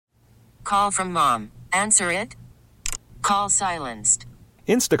Call from mom. Answer it. Call silenced.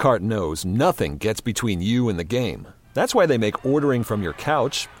 Instacart knows nothing gets between you and the game. That's why they make ordering from your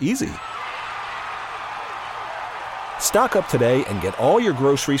couch easy. Stock up today and get all your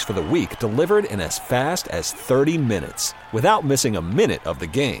groceries for the week delivered in as fast as 30 minutes without missing a minute of the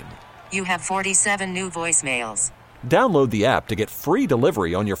game. You have 47 new voicemails. Download the app to get free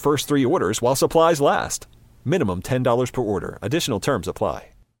delivery on your first 3 orders while supplies last. Minimum $10 per order. Additional terms apply.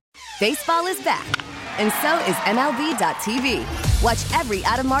 Baseball is back, and so is MLB.tv. Watch every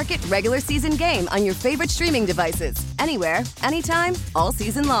out-of-market regular season game on your favorite streaming devices, anywhere, anytime, all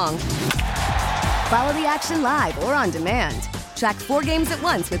season long. Follow the action live or on demand. Track 4 games at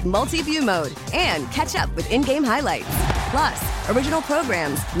once with multi-view mode and catch up with in-game highlights. Plus, original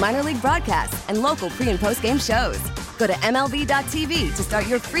programs, minor league broadcasts, and local pre- and post-game shows. Go to MLB.tv to start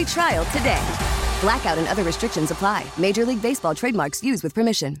your free trial today. Blackout and other restrictions apply. Major League Baseball trademarks used with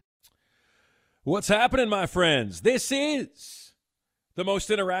permission. What's happening, my friends? This is the most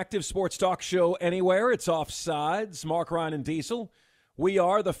interactive sports talk show anywhere. It's Offsides. Mark, Ryan, and Diesel. We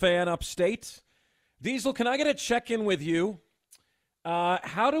are the Fan Upstate. Diesel, can I get a check-in with you?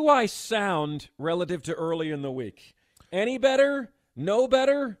 How do I sound relative to early in the week? Any better? No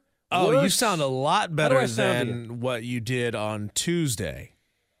better? Oh, Worse? you sound a lot better sound than what you did on Tuesday.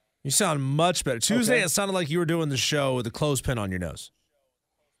 You sound much better. Tuesday, Okay. It sounded like you were doing the show with a clothespin on your nose.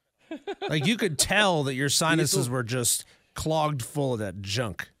 Like you could tell that your sinuses were just clogged full of that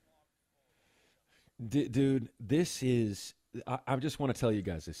junk. Dude, this is – I just want to tell you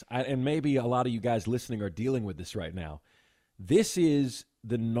guys this. And maybe a lot of you guys listening are dealing with this right now. This is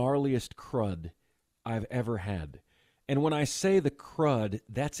the gnarliest crud I've ever had. And when I say the crud,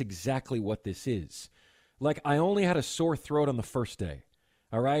 that's exactly what this is. Like, I only had a sore throat on the first day,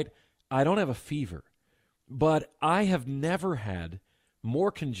 all right? I don't have a fever. But I have never had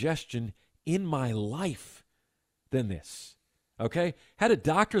more congestion in my life than this, okay? Had a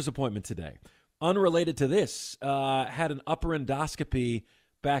doctor's appointment today. Unrelated to this, had an upper endoscopy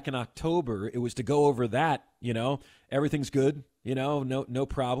back in October. It was to go over that, everything's good, no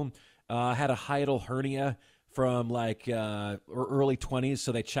problem. Had a hiatal hernia from like early 20s,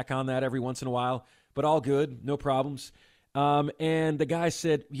 so they check on that every once in a while, but all good, no problems. And the guy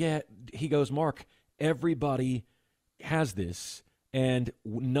said, he goes, Mark, everybody has this, and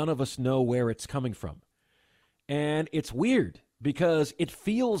none of us know where it's coming from. And it's weird because it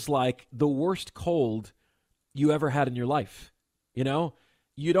feels like the worst cold you ever had in your life. You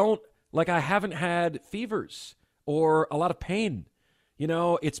don't, like, I haven't had fevers or a lot of pain.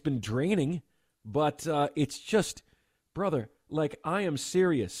 It's been draining, but it's just, brother, like, I am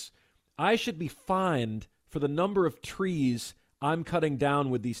serious. I should be fined for the number of trees I'm cutting down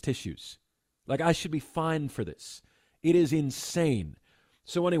with these tissues. Like, I should be fined for this. It is insane.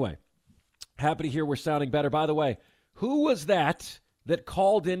 So anyway, happy to hear we're sounding better. By the way, who was that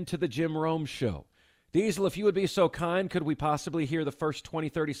called into the Jim Rome show? Diesel, if you would be so kind, could we possibly hear the first 20,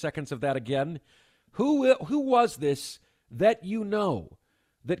 30 seconds of that again? Who was this that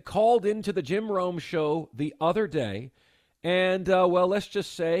that called into the Jim Rome show the other day and, let's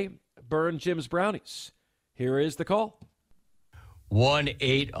just say, burned Jim's brownies? Here is the call.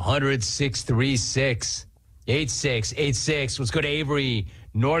 1-800-636-8686. Let's go to Avery,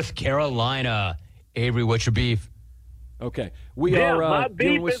 North Carolina. Avery, what's your beef? Okay. We are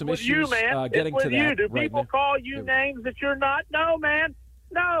dealing with some issues. You, man. Getting it's to with that you. Do right people now. call you names that you're not? No, man.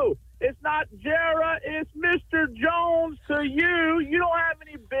 No. It's not Jera. It's Mr. Jones to you. You don't have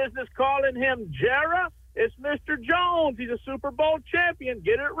any business calling him Jera. It's Mr. Jones. He's a Super Bowl champion.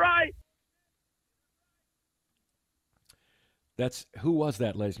 Get it right. Who was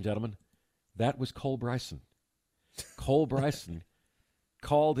that, ladies and gentlemen? That was Cole Bryson. Cole Bryson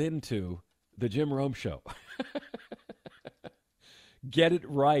called into the Jim Rome show. Get it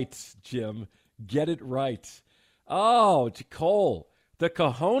right, Jim. Get it right. Oh, Cole, the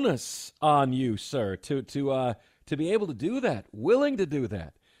cojones on you, sir, to be able to do that, willing to do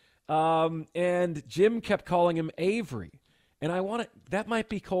that. And Jim kept calling him Avery, and that might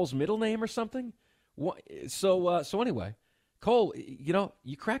be Cole's middle name or something. So anyway. Cole,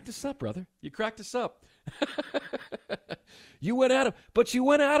 you cracked us up, brother. You cracked us up. You went at him, but you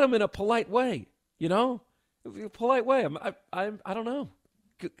went at him in a polite way, A polite way. I don't know.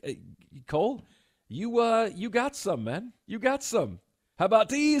 Cole, you got some, man. You got some. How about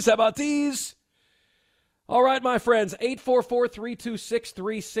these? All right, my friends,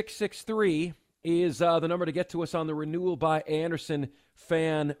 844-326-3663 is the number to get to us on the Renewal by Anderson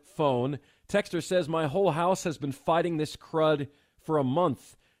fan phone. Texter says, my whole house has been fighting this crud for a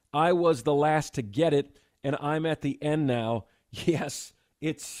month. I was the last to get it, and I'm at the end now. Yes,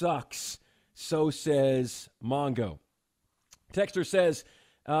 it sucks. So says Mongo. Texter says,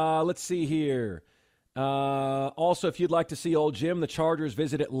 let's see here. Also, if you'd like to see old Jim, the Chargers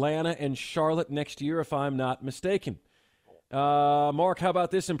visit Atlanta and Charlotte next year, if I'm not mistaken. Mark, how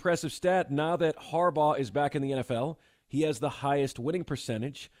about this impressive stat? Now that Harbaugh is back in the NFL, he has the highest winning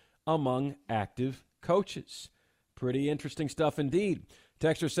percentage among active coaches. Pretty interesting stuff indeed.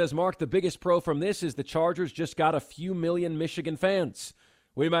 Texter says, Mark, the biggest pro from this is the Chargers just got a few million Michigan fans.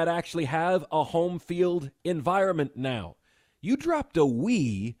 We might actually have a home field environment now. You dropped a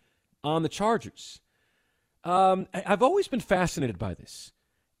 "we" on the Chargers. I've always been fascinated by this.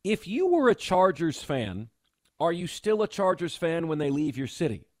 If you were a Chargers fan, are you still a Chargers fan when they leave your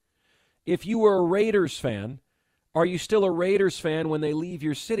city? If you were a Raiders fan, are you still a Raiders fan when they leave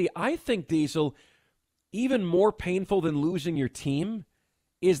your city? I think, Diesel, even more painful than losing your team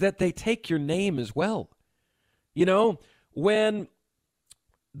is that they take your name as well. You know, when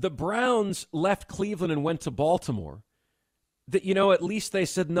the Browns left Cleveland and went to Baltimore, that, you know, at least they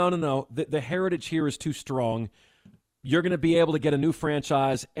said, no, the heritage here is too strong. You're going to be able to get a new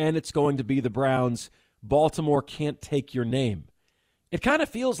franchise, and it's going to be the Browns. Baltimore can't take your name. It kind of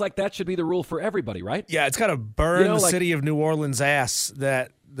feels like that should be the rule for everybody, right? Yeah, it's got to burn the city of New Orleans' ass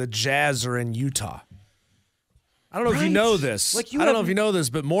that the Jazz are in Utah. I don't know if you know this. I don't know if you know this,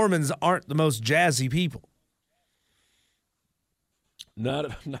 but Mormons aren't the most jazzy people.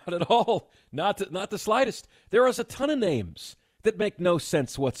 Not at all. Not the slightest. There is a ton of names that make no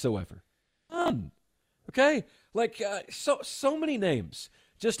sense whatsoever. None. Okay? Like, so many names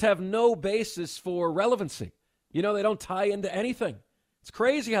just have no basis for relevancy. You know, they don't tie into anything. It's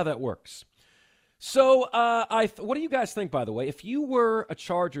crazy how that works. So, what do you guys think, by the way? If you were a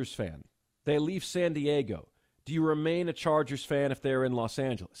Chargers fan, they leave San Diego, do you remain a Chargers fan if they're in Los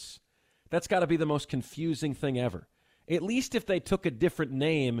Angeles? That's got to be the most confusing thing ever. At least if they took a different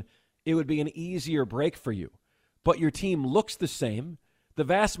name, it would be an easier break for you. But your team looks the same. The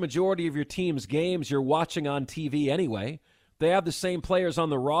vast majority of your team's games you're watching on TV anyway. They have the same players on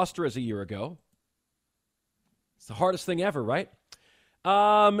the roster as a year ago. It's the hardest thing ever, right?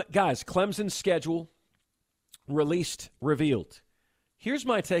 Guys, Clemson's schedule revealed. Here's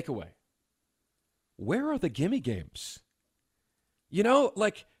my takeaway. Where are the gimme games? You know,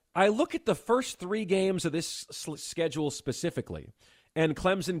 like, I look at the first 3 games of this schedule specifically, and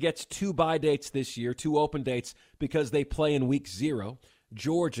Clemson gets 2 bye dates this year, 2 open dates, because they play in week 0.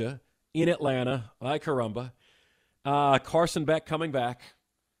 Georgia in Atlanta, ay caramba. Carson Beck coming back.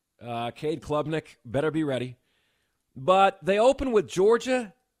 Cade Klubnik better be ready. But they open with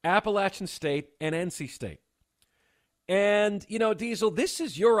Georgia, Appalachian State, and NC State. And, you know, Diesel, this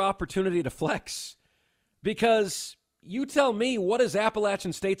is your opportunity to flex. Because you tell me, what is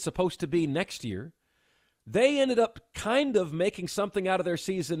Appalachian State supposed to be next year? They ended up kind of making something out of their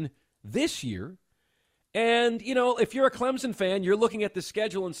season this year. And, you know, if you're a Clemson fan, you're looking at the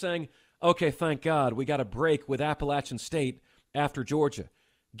schedule and saying, okay, thank God, we got a break with Appalachian State after Georgia.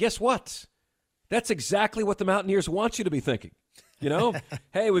 Guess what? That's exactly what the Mountaineers want you to be thinking. You know,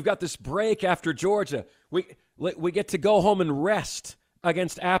 hey, we've got this break after Georgia. We get to go home and rest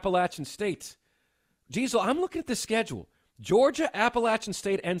against Appalachian State. Diesel, I'm looking at the schedule. Georgia, Appalachian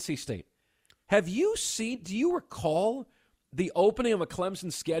State, NC State. Do you recall the opening of a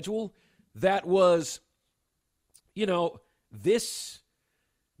Clemson schedule that was, you know, this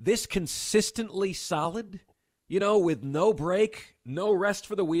consistently solid, you know, with no break, no rest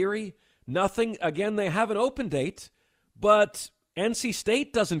for the weary, nothing? Again, they have an open date, but NC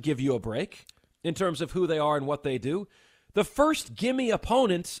State doesn't give you a break in terms of who they are and what they do. The first gimme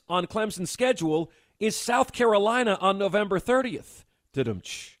opponent on Clemson's schedule is South Carolina on November 30th.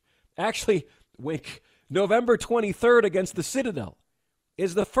 Actually, wink, November 23rd against the Citadel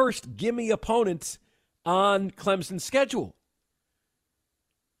is the first gimme opponent on Clemson's schedule.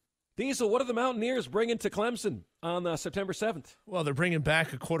 Diesel, what are the Mountaineers bringing to Clemson on September 7th? Well, they're bringing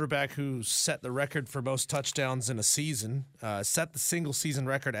back a quarterback who set the record for most touchdowns in a season, set the single-season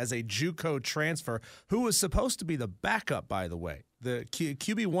record as a JUCO transfer, who was supposed to be the backup, by the way. The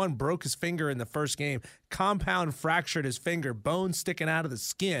QB1 broke his finger in the first game, compound fractured his finger, bone sticking out of the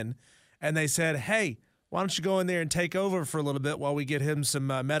skin, and they said, hey, why don't you go in there and take over for a little bit while we get him some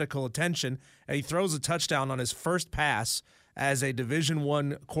medical attention? And he throws a touchdown on his first pass as a Division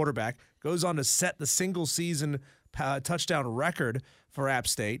I quarterback, goes on to set the single-season touchdown record for App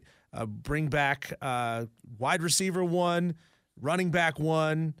State, bring back wide receiver 1, running back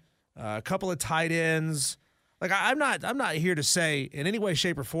 1, a couple of tight ends. Like, I'm not here to say in any way,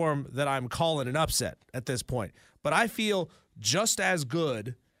 shape, or form that I'm calling an upset at this point, but I feel just as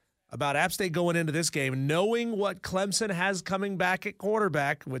good about App State going into this game, knowing what Clemson has coming back at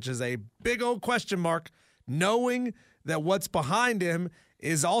quarterback, which is a big old question mark, knowing that what's behind him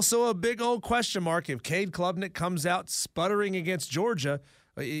is also a big old question mark. If Cade Klubnik comes out sputtering against Georgia,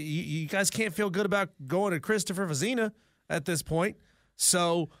 you guys can't feel good about going to Christopher Vazina at this point.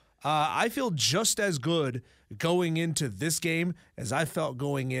 So I feel just as good going into this game as I felt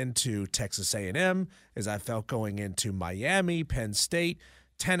going into Texas A&M, as I felt going into Miami, Penn State,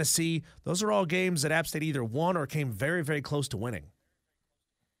 Tennessee. Those are all games that App State either won or came very, very close to winning.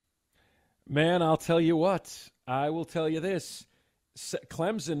 Man, I'll tell you what. I will tell you this.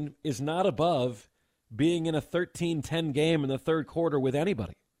 Clemson is not above being in a 13-10 game in the third quarter with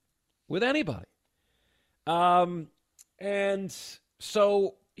anybody. With anybody. And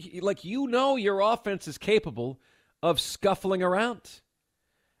so, like, your offense is capable of scuffling around.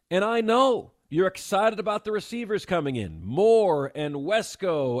 And I know you're excited about the receivers coming in, Moore and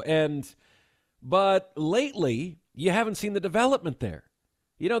Wesco, but lately you haven't seen the development there.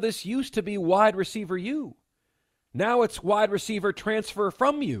 This used to be wide receiver U. Now it's wide receiver transfer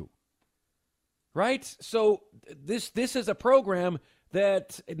from you. Right? So this is a program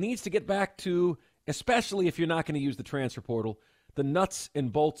that needs to get back to, especially if you're not going to use the transfer portal, the nuts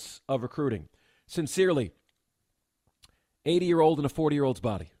and bolts of recruiting. Sincerely, 80-year-old in a 40-year-old's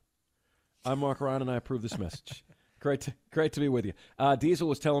body. I'm Mark Ryan, and I approve this message. Great to be with you. Diesel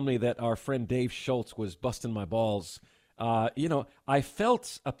was telling me that our friend Dave Schultz was busting my balls. I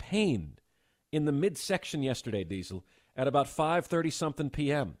felt a pain in the midsection yesterday, Diesel, at about 5:30-something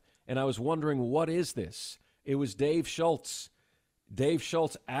p.m., and I was wondering, what is this? It was Dave Schultz. Dave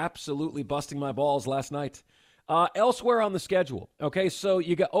Schultz absolutely busting my balls last night. Elsewhere on the schedule, okay, so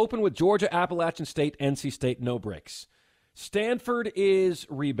you got open with Georgia, Appalachian State, NC State, no breaks. Stanford is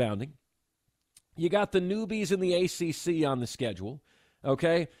rebounding. You got the newbies in the ACC on the schedule,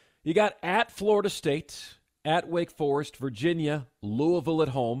 okay? You got at Florida State, at Wake Forest, Virginia, Louisville at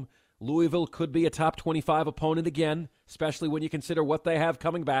home. Louisville could be a top 25 opponent again, especially when you consider what they have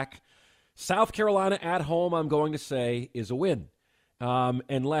coming back. South Carolina at home, I'm going to say, is a win.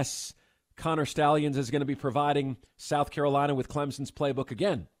 Unless Connor Stallions is going to be providing South Carolina with Clemson's playbook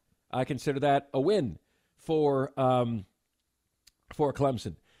again. I consider that a win for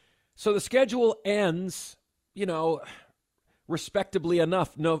Clemson. So the schedule ends, respectably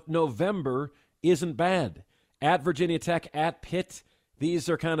enough. November isn't bad. At Virginia Tech, at Pitt, these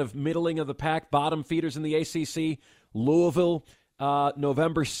are kind of middling of the pack, bottom feeders in the ACC. Louisville,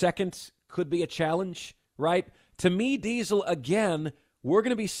 November 2nd could be a challenge, right? To me, Diesel, again, we're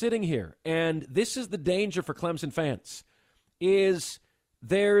going to be sitting here, and this is the danger for Clemson fans, is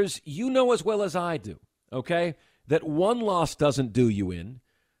there's, as well as I do, okay, that one loss doesn't do you in,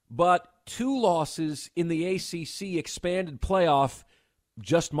 but two losses in the ACC expanded playoff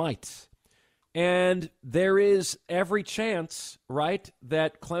just might. And there is every chance, right,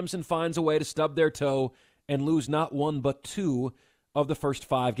 that Clemson finds a way to stub their toe and lose not one but two of the first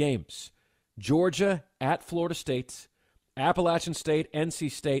 5 games. Georgia at Florida State, Appalachian State,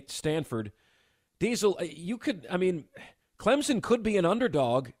 NC State, Stanford. Diesel, Clemson could be an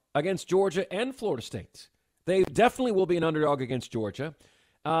underdog against Georgia and Florida State. They definitely will be an underdog against Georgia.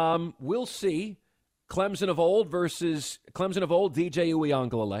 We'll see. Clemson of old, DJ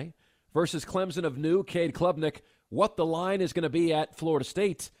Uiagalelei, versus Clemson of new, Cade Klubnik, what the line is going to be at Florida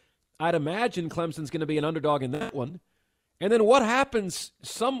State. I'd imagine Clemson's going to be an underdog in that one. And then what happens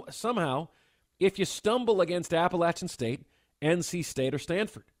somehow if you stumble against Appalachian State, NC State, or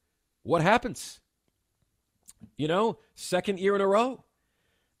Stanford? What happens? Second year in a row.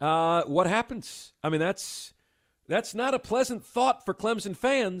 What happens? That's not a pleasant thought for Clemson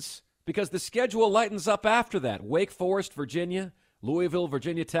fans because the schedule lightens up after that. Wake Forest, Virginia, Louisville,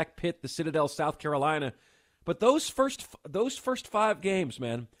 Virginia Tech, Pitt, the Citadel, South Carolina. But those first 5 games,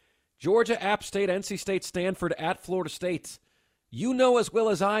 man, Georgia, App State, NC State, Stanford, at Florida State, as well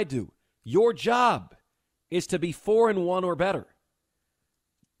as I do, your job is to be 4-1 or better.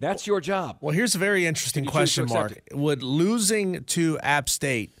 That's your job. Well, here's a very interesting question, Mark. Would losing to App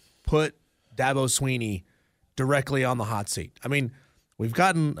State put Dabo Swinney directly on the hot seat? We've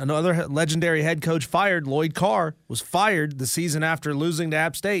gotten another legendary head coach fired. Lloyd Carr was fired the season after losing to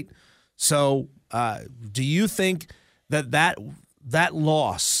App State. So do you think that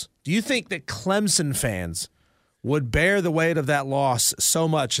loss, do you think that Clemson fans would bear the weight of that loss so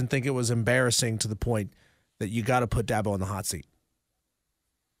much and think it was embarrassing to the point that you got to put Dabo on the hot seat?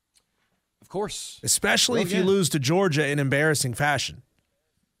 Of course. Especially if you lose to Georgia in embarrassing fashion.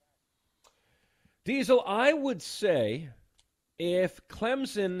 Diesel, I would say if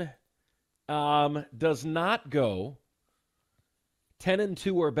Clemson does not go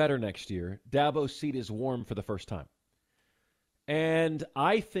 10-2 or better next year, Dabo's seat is warm for the first time. And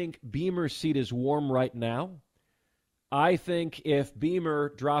I think Beamer's seat is warm right now. I think if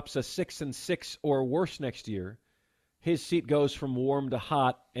Beamer drops a 6-6 or worse next year, his seat goes from warm to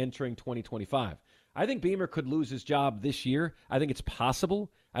hot entering 2025. I think Beamer could lose his job this year. I think it's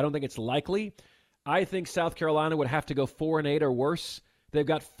possible. I don't think it's likely. I think South Carolina would have to go 4-8 or worse. They've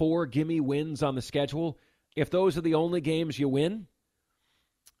got 4 gimme wins on the schedule. If those are the only games you win,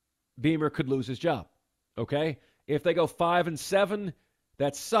 Beamer could lose his job. Okay? If they go 5-7,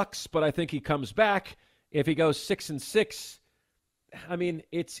 that sucks, but I think he comes back. If he goes 6-6, I mean,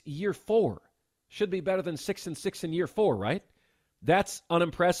 it's year 4. Should be better than 6-6 in year 4, right? That's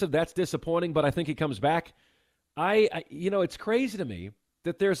unimpressive. That's disappointing, but I think he comes back. It's crazy to me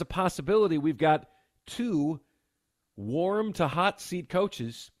that there's a possibility we've got 2 warm to hot seat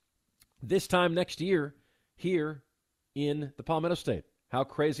coaches this time next year here in the Palmetto State. How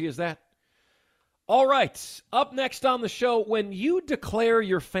crazy is that? All right, up next on the show, when you declare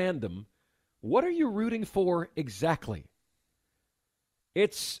your fandom, what are you rooting for exactly?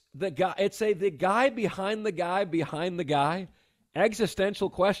 It's the guy. The guy behind the guy behind the guy. Existential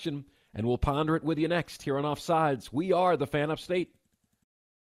question, and we'll ponder it with you next here on Offsides. We are the Fan Upstate.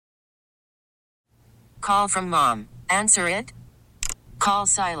 Call from mom. Answer it. Call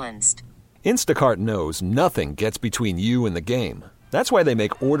silenced. Instacart knows nothing gets between you and the game. That's why they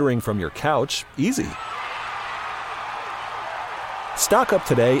make ordering from your couch easy. Stock up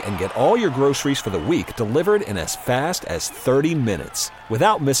today and get all your groceries for the week delivered in as fast as 30 minutes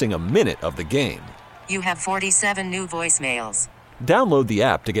without missing a minute of the game. You have 47 new voicemails. Download the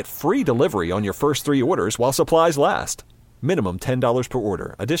app to get free delivery on your first 3 orders while supplies last. Minimum $10 per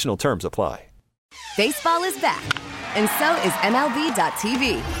order. Additional terms apply. Baseball is back, and so is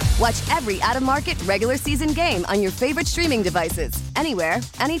MLB.tv. Watch every out-of-market regular season game on your favorite streaming devices, anywhere,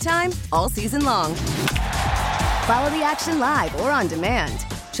 anytime, all season long. Follow the action live or on demand.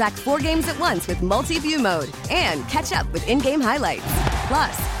 Track 4 games at once with multi-view mode and catch up with in-game highlights.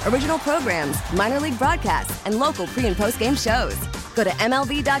 Plus, original programs, minor league broadcasts, and local pre- and post-game shows. Go to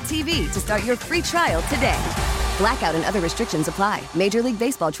MLB.tv to start your free trial today. Blackout and other restrictions apply. Major League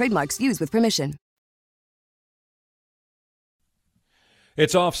Baseball trademarks used with permission.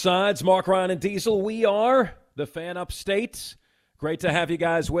 It's Offsides. Mark, Ryan, and Diesel. We are the Fan Upstate. Great to have you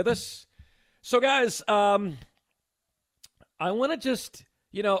guys with us. So, guys, I want to just,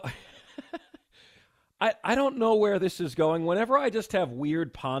 I don't know where this is going. Whenever I just have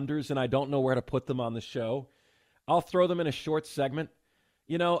weird ponders and I don't know where to put them on the show, I'll throw them in a short segment.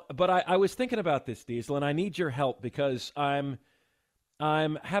 But I was thinking about this, Diesel, and I need your help because I'm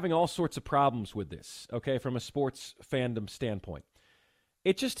having all sorts of problems with this, okay, from a sports fandom standpoint.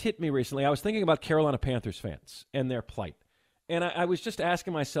 It just hit me recently. I was thinking about Carolina Panthers fans and their plight. And I was just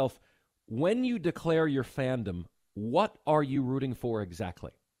asking myself, when you declare your fandom, what are you rooting for exactly?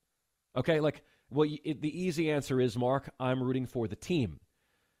 Okay, the easy answer is, Mark, I'm rooting for the team.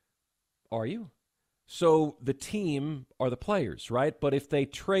 Are you? So the team are the players, right? But if they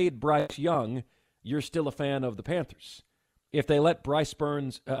trade Bryce Young, you're still a fan of the Panthers. If they let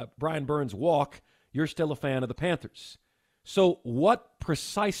Brian Burns walk, you're still a fan of the Panthers. So what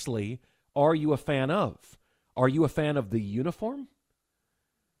precisely are you a fan of? Are you a fan of the uniform?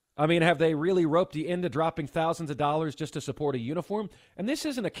 I mean, have they really roped you into dropping thousands of dollars just to support a uniform? And this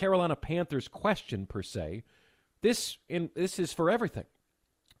isn't a Carolina Panthers question per se. This is for everything,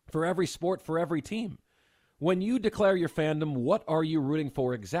 for every sport, for every team. When you declare your fandom, what are you rooting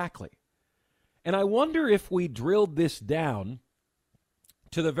for exactly? And I wonder if we drilled this down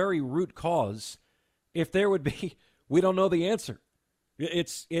to the very root cause, if there would be, we don't know the answer.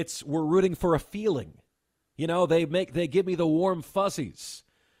 It's we're rooting for a feeling. They give me the warm fuzzies.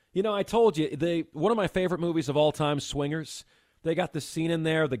 I told you, one of my favorite movies of all time, Swingers, they got the scene in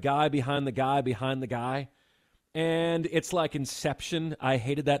there, the guy behind the guy behind the guy. And it's like Inception. I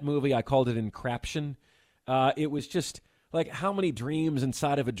hated that movie. I called it Encraption. It was just like, how many dreams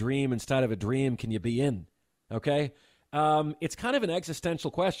inside of a dream can you be in? Okay? It's kind of an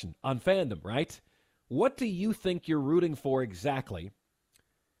existential question on fandom, right? What do you think you're rooting for exactly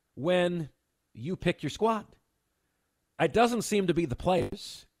when you pick your squad? It doesn't seem to be the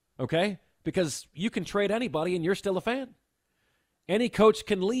players, okay? Because you can trade anybody and you're still a fan. Any coach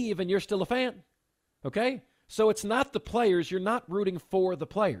can leave and you're still a fan, okay? So it's not the players. You're not rooting for the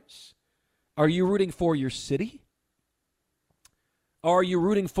players. Are you rooting for your city? Are you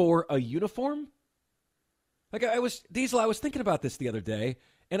rooting for a uniform? Diesel, I was thinking about this the other day,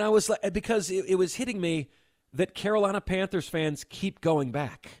 and I was like, because it was hitting me that Carolina Panthers fans keep going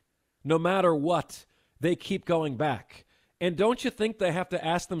back. No matter what, they keep going back. And don't you think they have to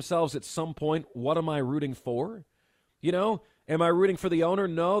ask themselves at some point, what am I rooting for? You know, am I rooting for the owner?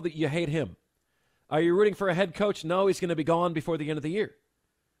 No, that you hate him. Are you rooting for a head coach? No, he's going to be gone before the end of the year.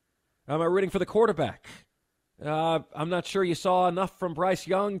 Am I rooting for the quarterback? I'm not sure you saw enough from Bryce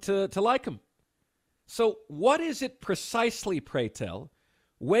Young to like him. So what is it precisely, pray tell,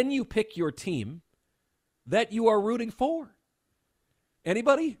 when you pick your team that you are rooting for?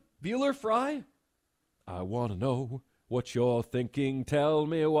 Anybody? Bueller, Fry? I want to know what you're thinking. Tell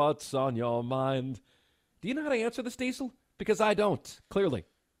me what's on your mind. Do you know how to answer this, Diesel? Because I don't, clearly.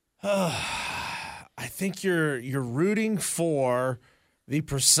 I think you're rooting for the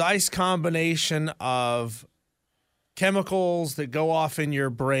precise combination of chemicals that go off in your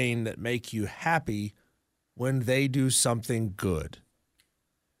brain that make you happy when they do something good.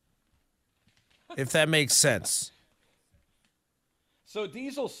 If that makes sense. So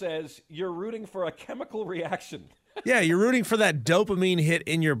Diesel says you're rooting for a chemical reaction. Yeah, you're rooting for that dopamine hit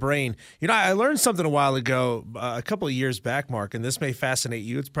in your brain. You know, I learned something a while ago, a couple of years back, Mark, and this may fascinate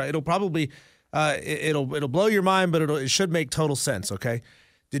you. It'll probably it'll blow your mind, but it should make total sense. Okay,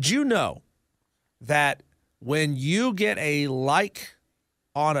 did you know that when you get a like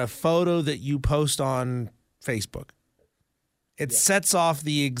on a photo that you post on Facebook, it sets off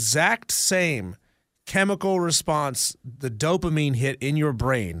the exact same chemical response, the dopamine hit in your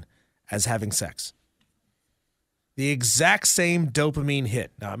brain, as having sex? The exact same dopamine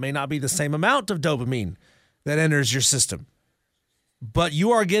hit. Now, it may not be the same amount of dopamine that enters your system, but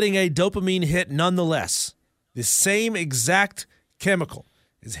you are getting a dopamine hit nonetheless. The same exact chemical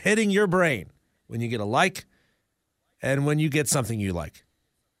is hitting your brain when you get a like and when you get something you like.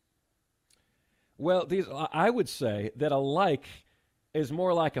 Well, I would say that a like is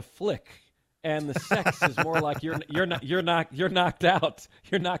more like a flick, and the sex is more like you're knocked out.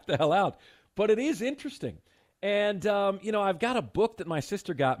 You're knocked the hell out. But it is interesting. And, I've got a book that my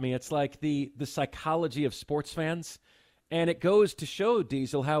sister got me. It's like the psychology of sports fans. And it goes to show,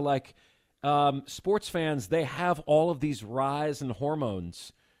 Diesel, how, sports fans, they have all of these rise in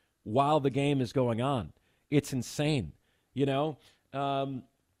hormones while the game is going on. It's insane,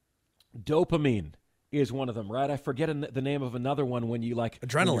 Dopamine is one of them, right? I forget the name of another one when you,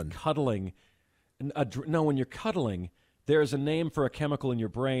 adrenaline. When you're cuddling. When you're cuddling, there's a name for a chemical in your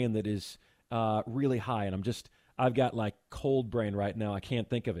brain that is really high, and I've got cold brain right now. I can't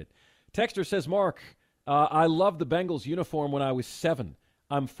think of it. Texter says, Mark, I loved the Bengals uniform when I was 7.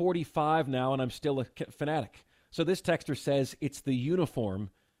 I'm 45 now, and I'm still a fanatic. So this texter says it's the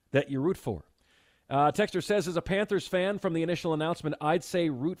uniform that you root for. Texter says, as a Panthers fan from the initial announcement, I'd say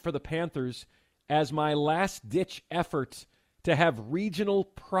root for the Panthers as my last-ditch effort to have regional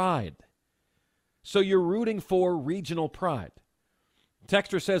pride. So you're rooting for regional pride.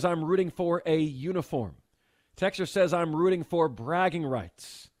 Texter says, I'm rooting for a uniform. Texter says, I'm rooting for bragging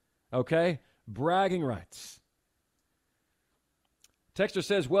rights. Okay? Bragging rights. Texter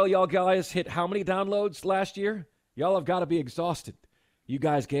says, well, y'all guys hit how many downloads last year? Y'all have got to be exhausted. You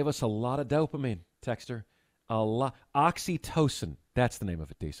guys gave us a lot of dopamine, Texter. A lot. Oxytocin. That's the name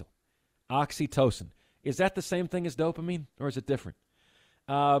of it, Diesel. Oxytocin. Is that the same thing as dopamine, or is it different?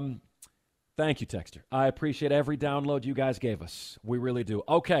 Thank you, Texter. I appreciate every download you guys gave us. We really do.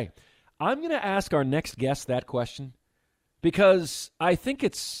 Okay, I'm going to ask our next guest that question because I think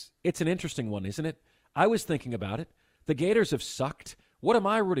it's an interesting one, isn't it? I was thinking about it. The Gators have sucked. What am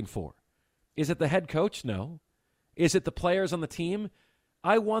I rooting for? Is it the head coach? No. Is it the players on the team?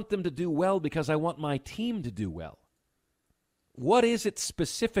 I want them to do well because I want my team to do well. What is it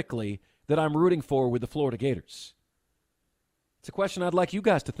specifically that I'm rooting for with the Florida Gators? It's a question I'd like you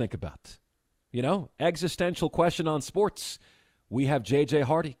guys to think about. Existential question on sports. We have J.J.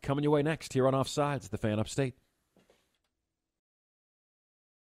 Hardy coming your way next here on Offsides, the Fan Upstate.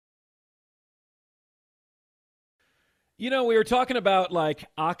 We were talking about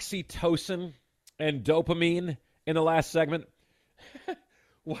oxytocin and dopamine in the last segment.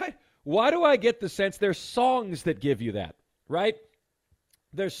 Why do I get the sense there's songs that give you that, right?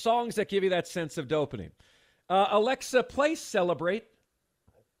 There's songs that give you that sense of dopamine. Alexa, play Celebrate.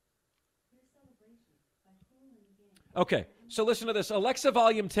 Okay, so listen to this. Alexa,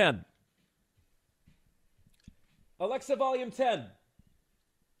 volume 10. Alexa, volume 10.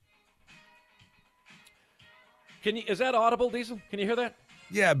 Is that audible, Diesel? Can you hear that?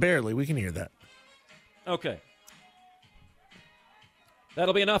 Yeah, barely. We can hear that. Okay.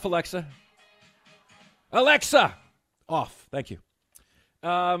 That'll be enough, Alexa. Alexa! Off. Thank you.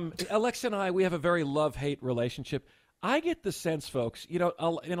 Alexa and I, we have a very love-hate relationship. I get the sense, folks, in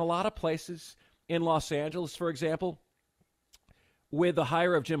a lot of places, in Los Angeles, for example, with the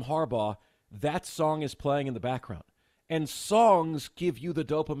hire of Jim Harbaugh, that song is playing in the background. And songs give you the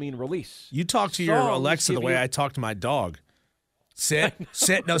dopamine release. You talk to your Alexa the way I talk to my dog. Sit,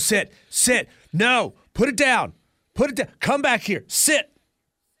 sit, no, sit, no, put it down, come back here, sit.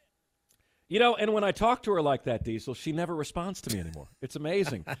 You know, and when I talk to her like that, Diesel, she never responds to me anymore. It's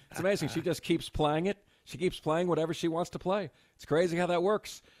amazing. It's amazing. She just keeps playing it. She keeps playing whatever she wants to play. It's crazy how that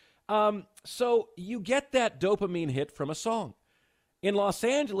works. So you get that dopamine hit from a song. In Los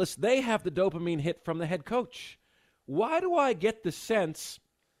Angeles, they have the dopamine hit from the head coach. Why do I get the sense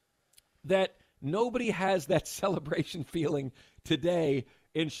that nobody has that celebration feeling today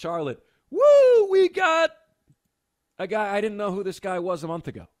in Charlotte? Woo, we got a guy. I didn't know who this guy was a month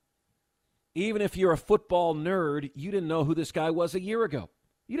ago. Even if you're a football nerd, you didn't know who this guy was a year ago.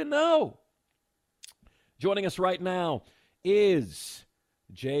 You didn't know. Joining us right now is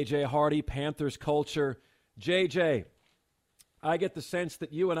J.J. Hardy, Panthers Culture. J.J., I get the sense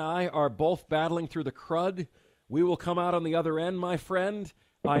that you and I are both battling through the crud. We will come out on the other end, my friend.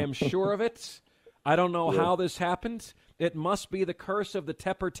 I am sure of it. I don't know how this happened. It must be the curse of the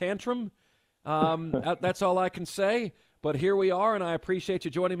Tepper tantrum. That's all I can say. But here we are, and I appreciate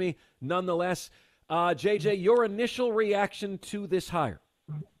you joining me nonetheless. JJ, your initial reaction to this hire?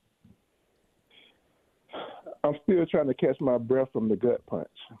 I'm still trying to catch my breath from the gut punch.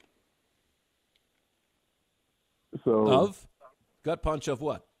 Gut punch of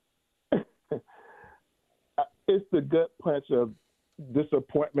what? It's the gut punch of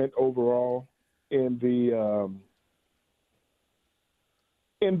disappointment overall in the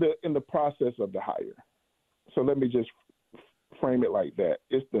process of the hire. So let me just frame it like that.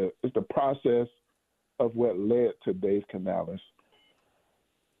 It's the process of what led to Dave Canales.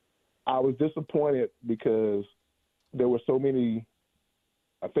 I was disappointed because there were so many,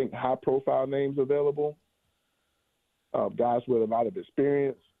 I think, high-profile names available, guys with a lot of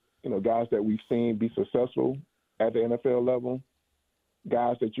experience, guys that we've seen be successful at the NFL level,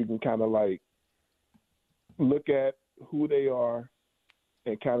 guys that you can kind of like look at who they are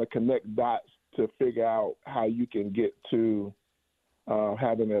and kind of connect dots to figure out how you can get to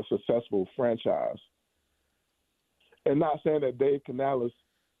having a successful franchise. And not saying that Dave Canales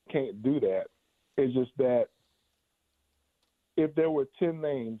can't do that. It's just that if there were 10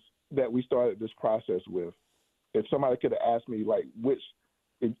 names that we started this process with, if somebody could have asked me, like,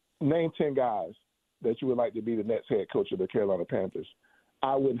 name 10 guys that you would like to be the next head coach of the Carolina Panthers,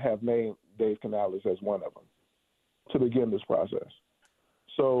 I wouldn't have named Dave Canales as one of them to begin this process.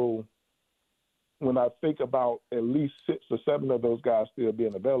 So when I think about at least 6 or 7 of those guys still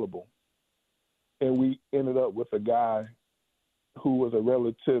being available, and we ended up with a guy who was a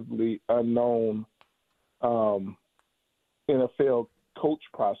relatively unknown NFL coach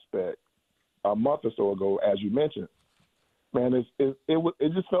prospect a month or so ago, as you mentioned, man,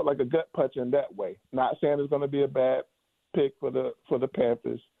 it just felt like a gut punch in that way. Not saying it's going to be a bad pick for the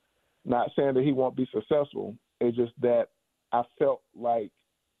Panthers, not saying that he won't be successful. It's just that I felt like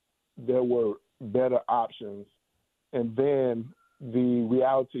there were better options, and then the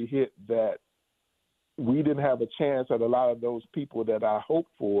reality hit that we didn't have a chance at a lot of those people that I hoped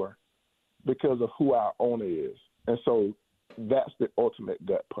for because of who our owner is. And so that's the ultimate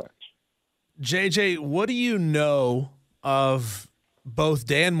gut punch. JJ, what do you know of both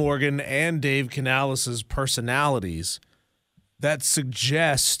Dan Morgan and Dave Canales' personalities that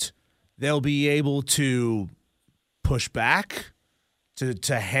suggest they'll be able to push back,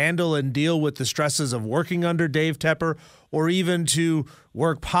 to handle and deal with the stresses of working under Dave Tepper, or even to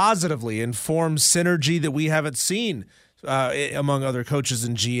work positively and form synergy that we haven't seen among other coaches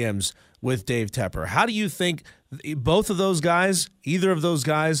and GMs with Dave Tepper? How do you think both of those guys, either of those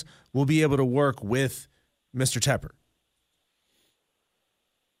guys, will be able to work with Mr. Tepper?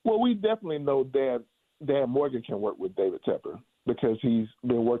 Well, we definitely know Dan Morgan can work with David Tepper because he's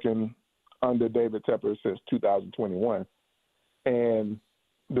been working under David Tepper since 2021. And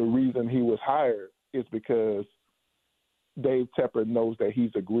the reason he was hired is because Dave Tepper knows that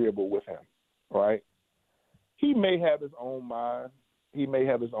he's agreeable with him, right? He may have his own mind. He may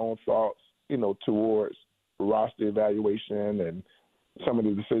have his own thoughts, towards roster evaluation and some of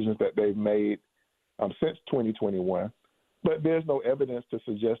the decisions that they've made since 2021. But there's no evidence to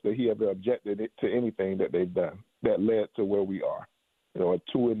suggest that he ever objected to anything that they've done that led to where we are. A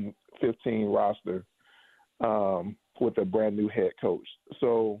 2-15 roster with a brand new head coach.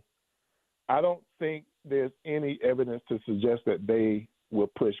 So I don't think there's any evidence to suggest that they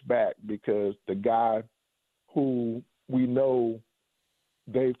will push back because the guy who we know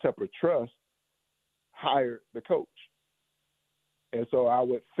Dave Tepper trusts hired the coach. And so I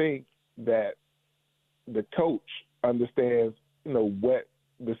would think that the coach understands, what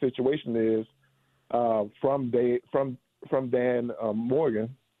the situation is from Dan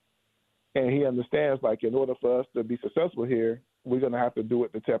Morgan, and he understands, like, in order for us to be successful here, we're going to have to do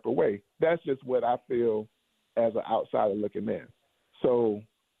it the Tepper way. That's just what I feel as an outsider looking in. So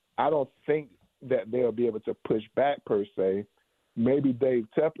I don't think that they'll be able to push back per se. Maybe Dave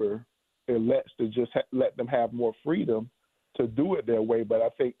Tepper elects to just let them have more freedom to do it their way. But I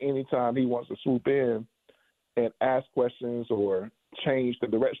think anytime he wants to swoop in and ask questions or change the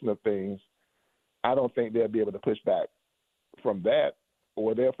direction of things, I don't think they'll be able to push back from that,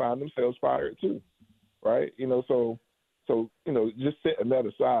 or they'll find themselves fired too, right? So just setting that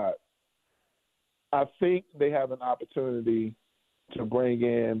aside, I think they have an opportunity to bring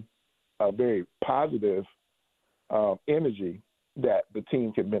in a very positive energy that the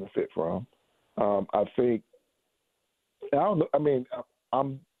team can benefit from. I think – I don't know. I mean,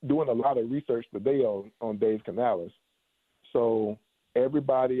 I'm doing a lot of research today on Dave Canales. So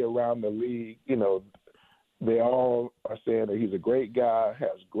everybody around the league, they all are saying that he's a great guy,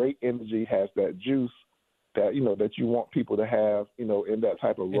 has great energy, has that juice that, that you want people to have, in that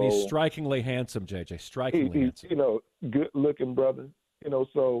type of role. And he's strikingly handsome, JJ, strikingly handsome. Good-looking brother.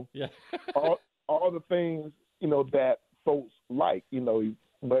 So yeah. all the things, that folks like,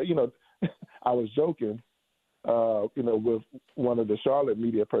 but, I was joking, with one of the Charlotte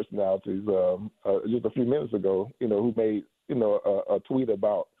media personalities just a few minutes ago, who made, a tweet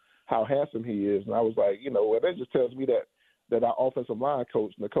about how handsome he is. And I was like, well, that just tells me that our offensive line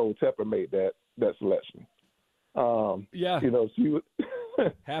coach, Nicole Tepper, made that selection. Yeah. She was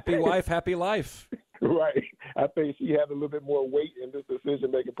happy wife, happy life. Right. I think she had a little bit more weight in this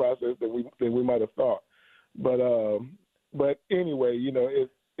decision-making process than we might have thought. But anyway, he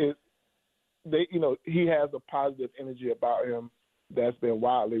has a positive energy about him that's been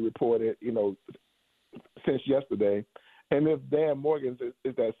widely reported, since yesterday. And if Dan Morgan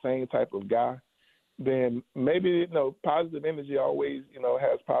is that same type of guy, then maybe, positive energy always,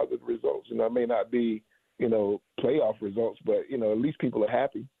 has positive results. It may not be, playoff results, but, at least people are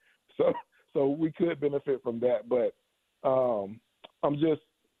happy. So we could benefit from that. But I'm just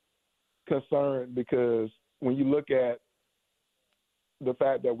concerned because when you look at the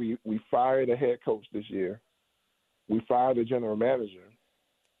fact that we fired a head coach this year, we fired a general manager,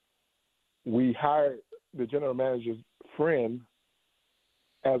 we hired the general manager's friend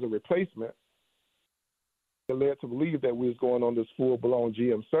as a replacement, it led to believe that we was going on this full-blown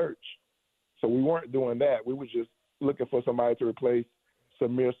GM search. So we weren't doing that. We were just looking for somebody to replace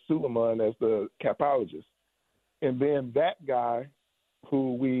Samir Suleiman as the capologist. And then that guy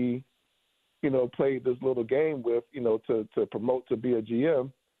who we, played this little game with, to promote to be a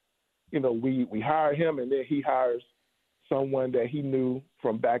GM, we hire him, and then he hires someone that he knew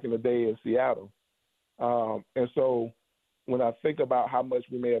from back in the day in Seattle. And so when I think about how much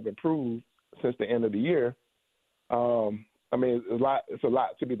we may have improved since the end of the year, it's a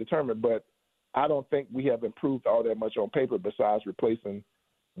lot to be determined, but I don't think we have improved all that much on paper besides replacing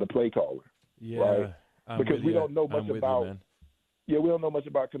the play caller. Yeah. Right? Because we don't know much about we don't know much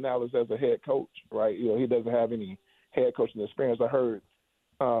about Canales as a head coach, right? He doesn't have any head coaching experience. I heard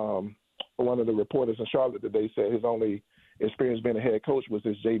one of the reporters in Charlotte today said his only experience being a head coach was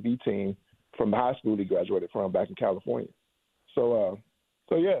his JV team from the high school he graduated from back in California. So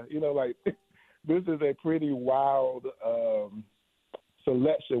yeah, this is a pretty wild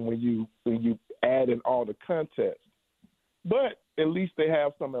selection when you add in all the context. But at least they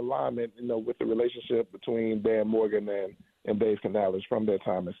have some alignment, with the relationship between Dan Morgan and Dave Canales from their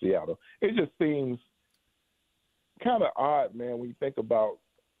time in Seattle. It just seems kind of odd, man, when you think about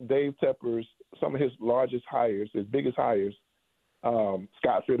Dave Tepper's, some of his largest hires, his biggest hires,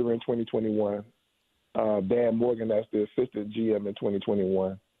 Scott Fitterer in 2021, Dan Morgan as the assistant GM in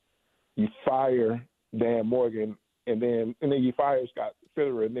 2021. You fire Dan Morgan, and then you fire Scott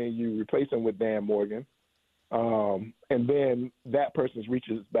Fitterer, and then you replace him with Dan Morgan. And then that person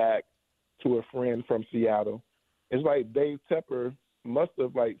reaches back to a friend from Seattle. It's like Dave Tepper must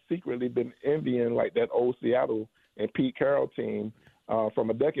have secretly been envying that old Seattle and Pete Carroll team from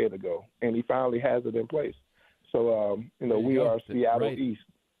a decade ago, and he finally has it in place. So we are Seattle right. East.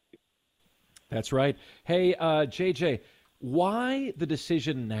 That's right. Hey, JJ, why the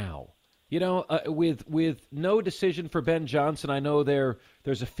decision now? With no decision for Ben Johnson, I know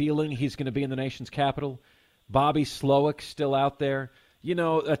there's a feeling he's going to be in the nation's capital. Bobby Slowick still out there.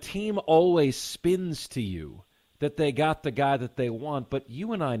 A team always spins to you that they got the guy that they want, but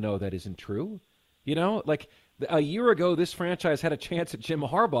you and I know that isn't true. A year ago, this franchise had a chance at Jim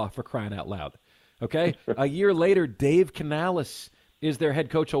Harbaugh, for crying out loud. Okay? A year later, Dave Canales is their head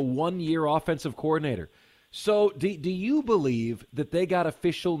coach, a one-year offensive coordinator. So do you believe that they got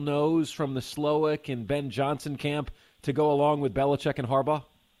official no's from the Slowick and Ben Johnson camp to go along with Belichick and Harbaugh?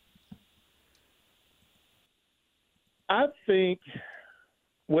 I think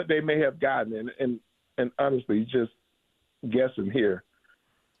what they may have gotten, and honestly, just guessing here,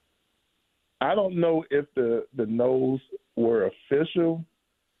 I don't know if the no's were official,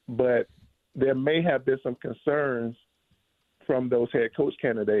 but there may have been some concerns from those head coach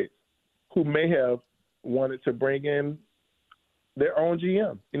candidates who may have wanted to bring in their own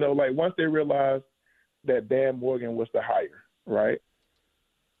GM. Like once they realized that Dan Morgan was the hire, right,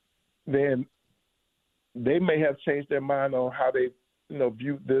 then they may have changed their mind on how they,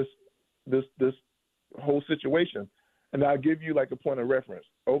 viewed this whole situation. And I'll give you like a point of reference.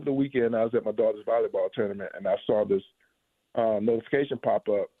 Over the weekend, I was at my daughter's volleyball tournament, and I saw this notification pop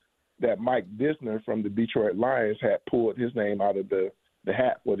up that Mike Disner from the Detroit Lions had pulled his name out of the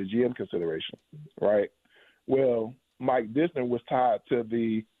hat for the GM consideration, right? Well, Mike Disner was tied to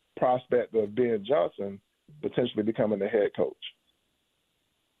the prospect of Ben Johnson potentially becoming the head coach.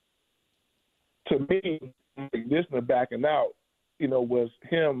 To me, Mike Disner backing out, was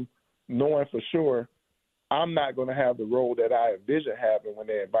him knowing for sure I'm not going to have the role that I envisioned having when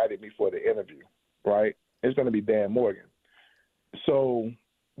they invited me for the interview, right? It's going to be Dan Morgan. So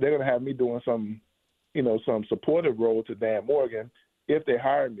they're going to have me doing some supportive role to Dan Morgan if they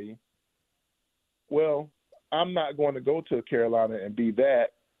hire me. Well, I'm not going to go to Carolina and be that.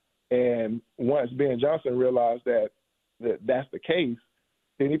 And once Ben Johnson realized that that's the case,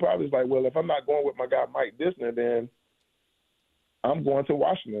 then he probably was like, well, if I'm not going with my guy Mike Disner, then I'm going to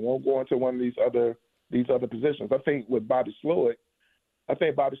Washington. I'm going to one of these other positions. I think with Bobby Slowick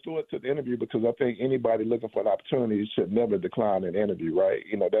took the interview because I think anybody looking for an opportunity should never decline an interview, right?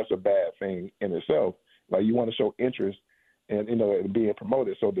 That's a bad thing in itself. Like you want to show interest in being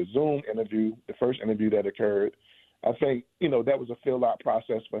promoted. So the Zoom interview, the first interview that occurred, I think, that was a fill-out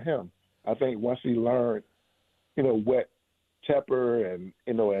process for him. I think once he learned, what Tepper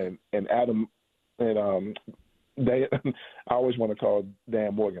and Adam and I always want to call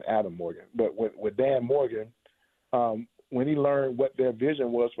Dan Morgan Adam Morgan. But with Dan Morgan, when he learned what their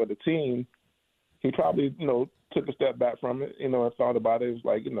vision was for the team, he probably, took a step back from it, and thought about it. It was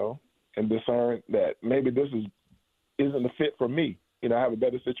like, and discerned that maybe this isn't a fit for me. I have a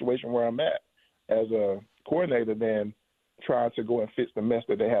better situation where I'm at as a coordinator than trying to go and fix the mess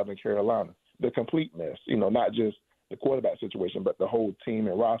that they have in Carolina, the complete mess, not just the quarterback situation, but the whole team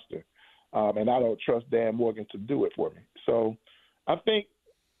and roster. And I don't trust Dan Morgan to do it for me. So I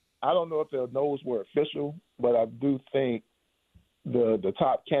don't know if the no's were official, but I do think the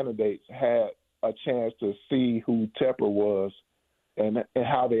top candidates had a chance to see who Tepper was and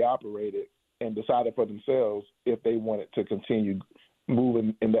how they operated and decided for themselves if they wanted to continue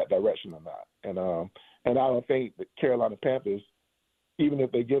moving in that direction or not. And I don't think the Carolina Panthers, even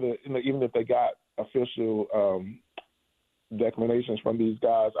if they got official declarations from these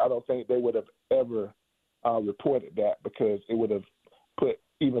guys, I don't think they would have ever reported that because it would have put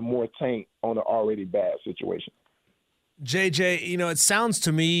even more taint on an already bad situation. JJ, it sounds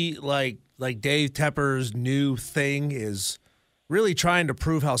to me like Dave Tepper's new thing is really trying to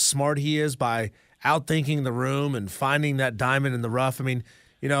prove how smart he is by outthinking the room and finding that diamond in the rough. I mean,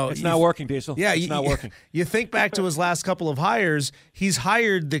 it's not working, Diesel. Yeah, it's not working. You think back to his last couple of hires, he's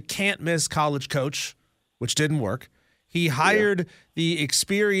hired the can't-miss college coach, which didn't work. He hired the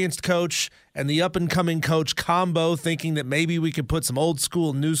experienced coach and the up-and-coming coach combo, thinking that maybe we could put some old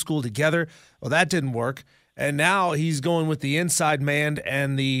school and new school together. Well, that didn't work. And now he's going with the inside man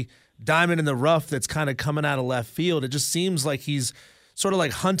and the diamond in the rough that's kind of coming out of left field. It just seems like he's sort of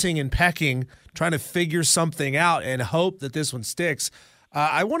like hunting and pecking, trying to figure something out and hope that this one sticks.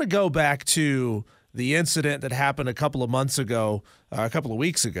 I want to go back to the incident that happened a couple of weeks ago,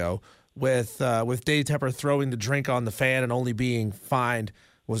 with Dave Tepper throwing the drink on the fan and only being fined,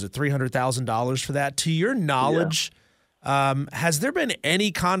 was it $300,000 for that? To your knowledge, has there been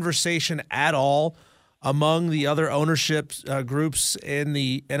any conversation at all among the other ownership groups in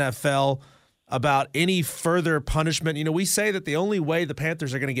the NFL about any further punishment? We say that the only way the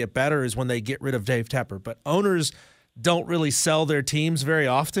Panthers are going to get better is when they get rid of Dave Tepper, but owners don't really sell their teams very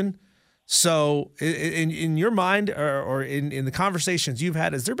often. So in your mind or in the conversations you've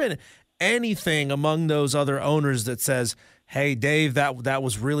had, has there been anything among those other owners that says, hey, Dave, that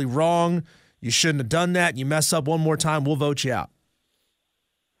was really wrong. You shouldn't have done that. You mess up one more time, we'll vote you out?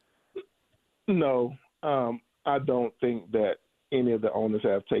 No, I don't think that any of the owners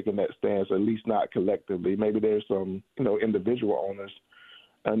have taken that stance, at least not collectively. Maybe there's some, individual owners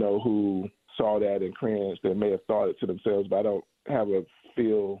I know who saw that and cringed and may have thought it to themselves, but I don't have a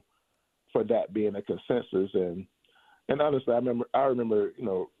feel for that being a consensus. And honestly, I remember,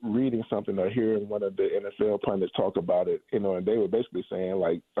 reading something or hearing one of the NFL pundits talk about it, and they were basically saying,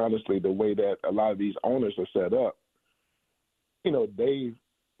 like, honestly, the way that a lot of these owners are set up, they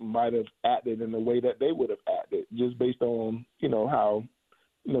might have acted in the way that they would have acted just based on, how,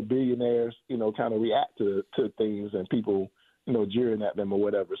 billionaires, kind of react to things and people, jeering at them or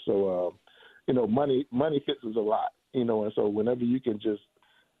whatever. So, money fixes a lot, and so whenever you can just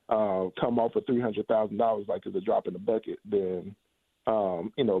come off of $300,000 like it's a drop in the bucket, then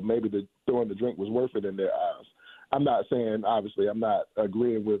maybe throwing the drink was worth it in their eyes. I'm not saying, obviously, I'm not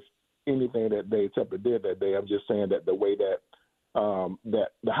agreeing with anything that Dave Tepper did that day. I'm just saying that the way that that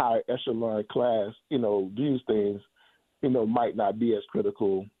the higher echelon class, views things, might not be as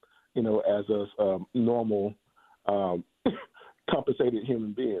critical, as us normal compensated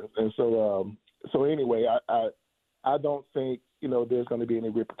human beings. And so anyway, I don't think there's going to be any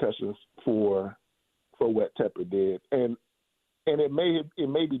repercussions for what Tepper did, and it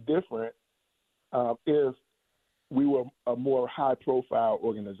may be different if we were a more high profile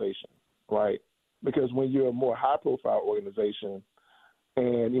organization, right? Because when you're a more high profile organization,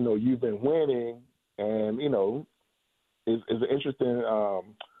 and you've been winning, and it's an interesting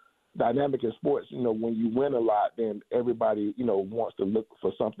dynamic in sports. When you win a lot, then everybody wants to look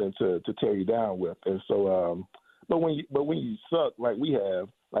for something to tear you down with, and so. But when you suck like we have,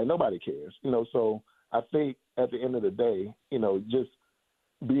 like nobody cares, So I think at the end of the day, just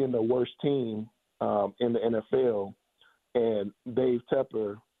being the worst team in the NFL, and Dave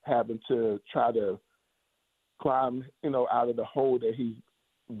Tepper having to try to climb, out of the hole that he's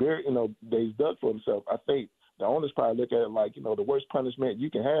buried, they've dug for himself. I think the owners probably look at it like, the worst punishment you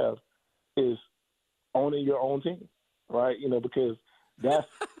can have is owning your own team, right? Because that's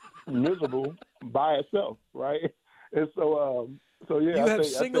miserable by itself, right? And so yeah. You have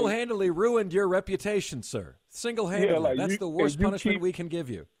single-handedly ruined your reputation, sir. Single-handedly. Yeah, like that's the worst punishment we can give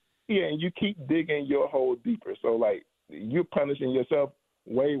you. Yeah, and you keep digging your hole deeper. So, like, you're punishing yourself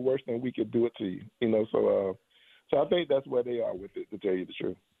way worse than we could do it to you. So I think that's where they are with it, to tell you the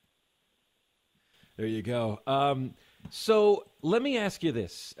truth. There you go. So let me ask you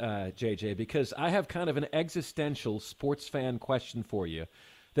this, JJ, because I have kind of an existential sports fan question for you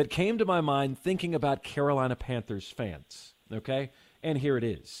that came to my mind thinking about Carolina Panthers fans, okay? And here it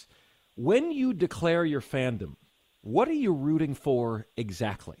is. When you declare your fandom, what are you rooting for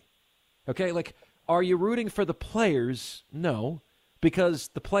exactly? Okay, like, are you rooting for the players? No, because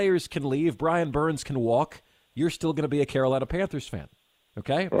the players can leave. Brian Burns can walk. You're still going to be a Carolina Panthers fan,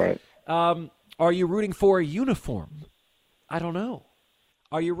 okay? Right. Are you rooting for a uniform? I don't know.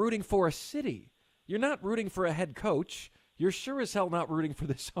 Are you rooting for a city? You're not rooting for a head coach. You're sure as hell not rooting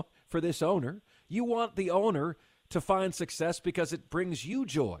for this owner. You want the owner to find success because it brings you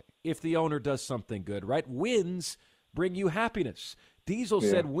joy if the owner does something good, right? Wins bring you happiness. Diesel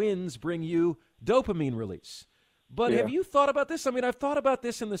said wins bring you dopamine release. But have you thought about this? I mean, I've thought about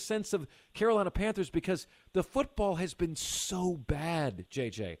this in the sense of Carolina Panthers because the football has been so bad,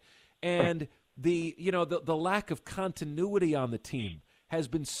 JJ. And the lack of continuity on the team has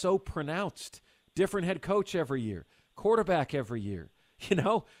been so pronounced. Different head coach every year. Quarterback every year.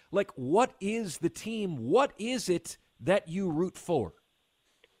 Like, what is the team? What is it that you root for?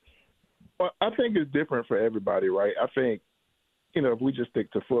 Well, I think it's different for everybody, right? I think, if we just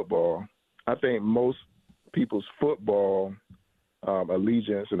stick to football, I think most people's football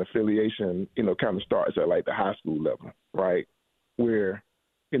allegiance and affiliation, kind of starts at, like, the high school level, right? Where,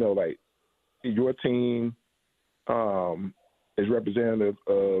 like, your team is representative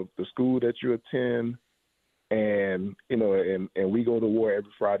of the school that you attend, and we go to war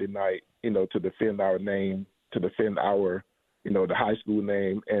every Friday night, to defend our name, to defend our, the high school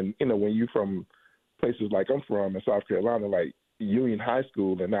name. And, when you from places like I'm from in South Carolina, like Union High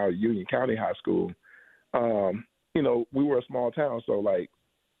School and now Union County High School, we were a small town. So, like,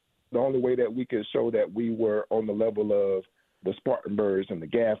 the only way that we could show that we were on the level of the Spartanburgs and the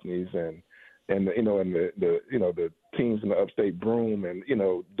Gaffneys and the teams in the upstate Broome and,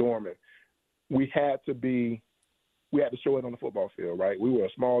 Dorman, we had to show it on the football field, right? We were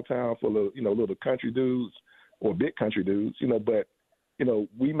a small town full of, little country dudes or big country dudes, but,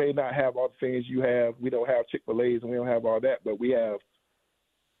 we may not have all the things you have. We don't have Chick-fil-A's and we don't have all that, but we have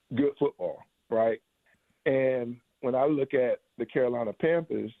good football, right? And when I look at the Carolina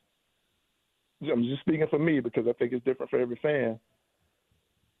Panthers, I'm just speaking for me because I think it's different for every fan.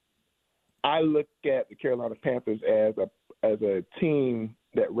 I look at the Carolina Panthers as a team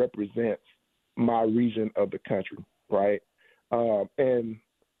that represents my region of the country, right? And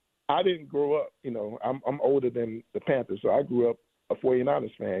I didn't grow up, I'm older than the Panthers, so I grew up a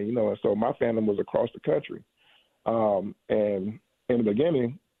 49ers fan, and so my fandom was across the country. And in the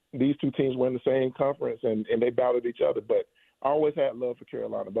beginning, these two teams were in the same conference and they battled each other. But I always had love for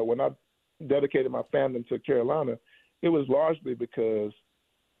Carolina. But when I dedicated my fandom to Carolina, it was largely because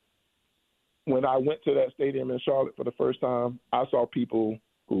when I went to that stadium in Charlotte for the first time, I saw people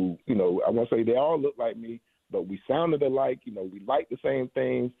who, I won't say they all looked like me, but we sounded alike. We liked the same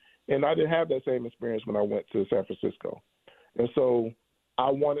things. And I didn't have that same experience when I went to San Francisco. And so I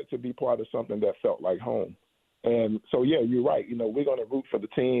wanted to be part of something that felt like home. And so, yeah, you're right. We're going to root for the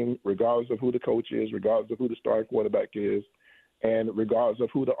team regardless of who the coach is, regardless of who the starting quarterback is, and regardless of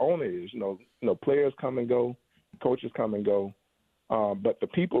who the owner is. Players come and go, coaches come and go, but the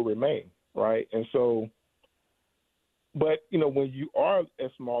people remain, right? And so, but, when you are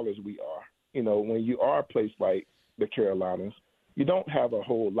as small as we are, when you are a place like the Carolinas, you don't have a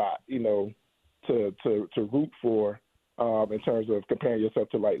whole lot, to root for. In terms of comparing yourself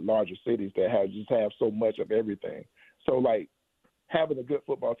to like larger cities that have so much of everything. So like having a good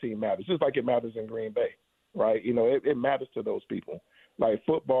football team matters, just like it matters in Green Bay, right? It matters to those people. Like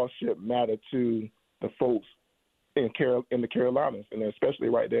football should matter to the folks in the Carolinas, and especially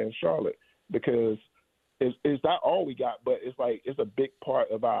right there in Charlotte, because it's not all we got, but it's a big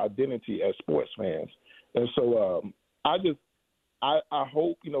part of our identity as sports fans. And so I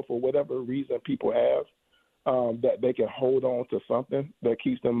hope, for whatever reason people have, that they can hold on to something that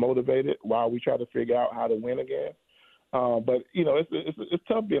keeps them motivated while we try to figure out how to win again. But it's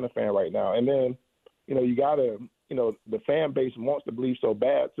tough being a fan right now. And then, you gotta, the fan base wants to believe so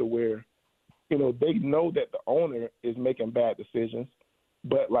bad to where, they know that the owner is making bad decisions,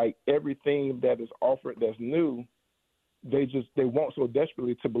 but like everything that is offered that's new, they want so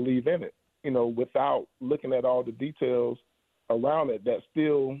desperately to believe in it, without looking at all the details around it that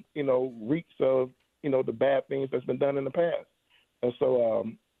still, reeks of, the bad things that's been done in the past. And so,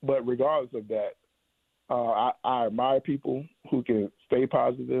 but regardless of that, I admire people who can stay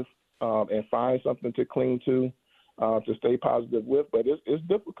positive and find something to cling to stay positive with. But it's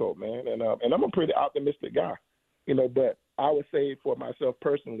difficult, man. And I'm a pretty optimistic guy, but I would say for myself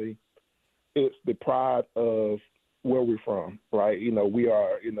personally, it's the pride of where we're from, right? We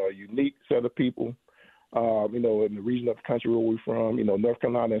are, a unique set of people. In the region of the country where we're from, North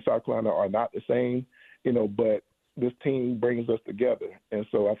Carolina and South Carolina are not the same, but this team brings us together. And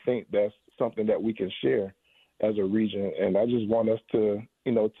so I think that's something that we can share as a region. And I just want us to,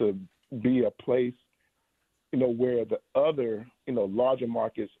 to be a place, where the other, larger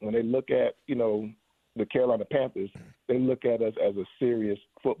markets, when they look at, the Carolina Panthers, they look at us as a serious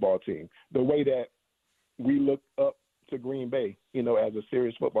football team. The way that we look up to Green Bay, as a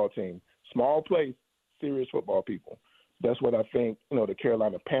serious football team. Small place, serious football people. That's what I think, the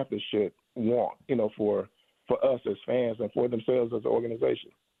Carolina Panthers should want, for us as fans and for themselves as an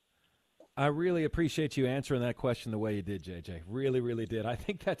organization. I really appreciate you answering that question the way you did, JJ. Really, really did. I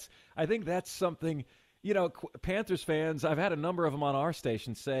think that's something, Panthers fans, I've had a number of them on our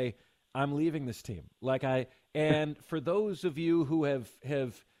station say, I'm leaving this team. And for those of you who have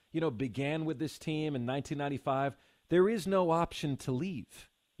began with this team in 1995, there is no option to leave.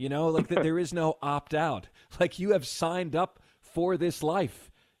 There is no opt out. You have signed up for this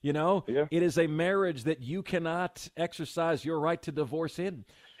life. Yeah. It is a marriage that you cannot exercise your right to divorce in.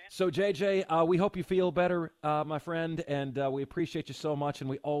 So, JJ, we hope you feel better, my friend, and we appreciate you so much, and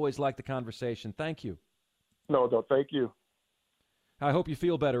we always like the conversation. Thank you. No, thank you. I hope you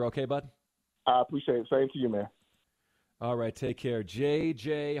feel better, okay, bud? I appreciate it. Same to you, man. All right, take care.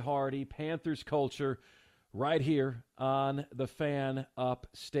 JJ Hardy, Panthers Culture, right here on the Fan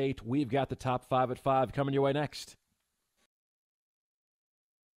Upstate. We've got the top 5 at 5 coming your way next.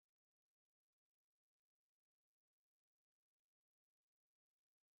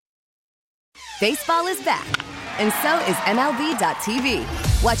 Baseball is back, and so is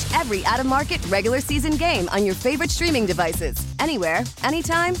MLB.tv. Watch every out-of-market regular season game on your favorite streaming devices, anywhere,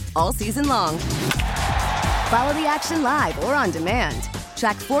 anytime, all season long. Follow the action live or on demand.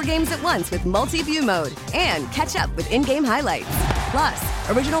 Track 4 games at once with multi-view mode and catch up with in-game highlights. Plus,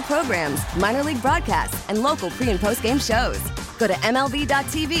 original programs, minor league broadcasts, and local pre- and post-game shows. Go to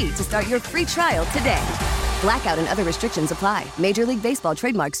MLB.tv to start your free trial today. Blackout and other restrictions apply. Major League Baseball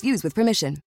trademarks used with permission.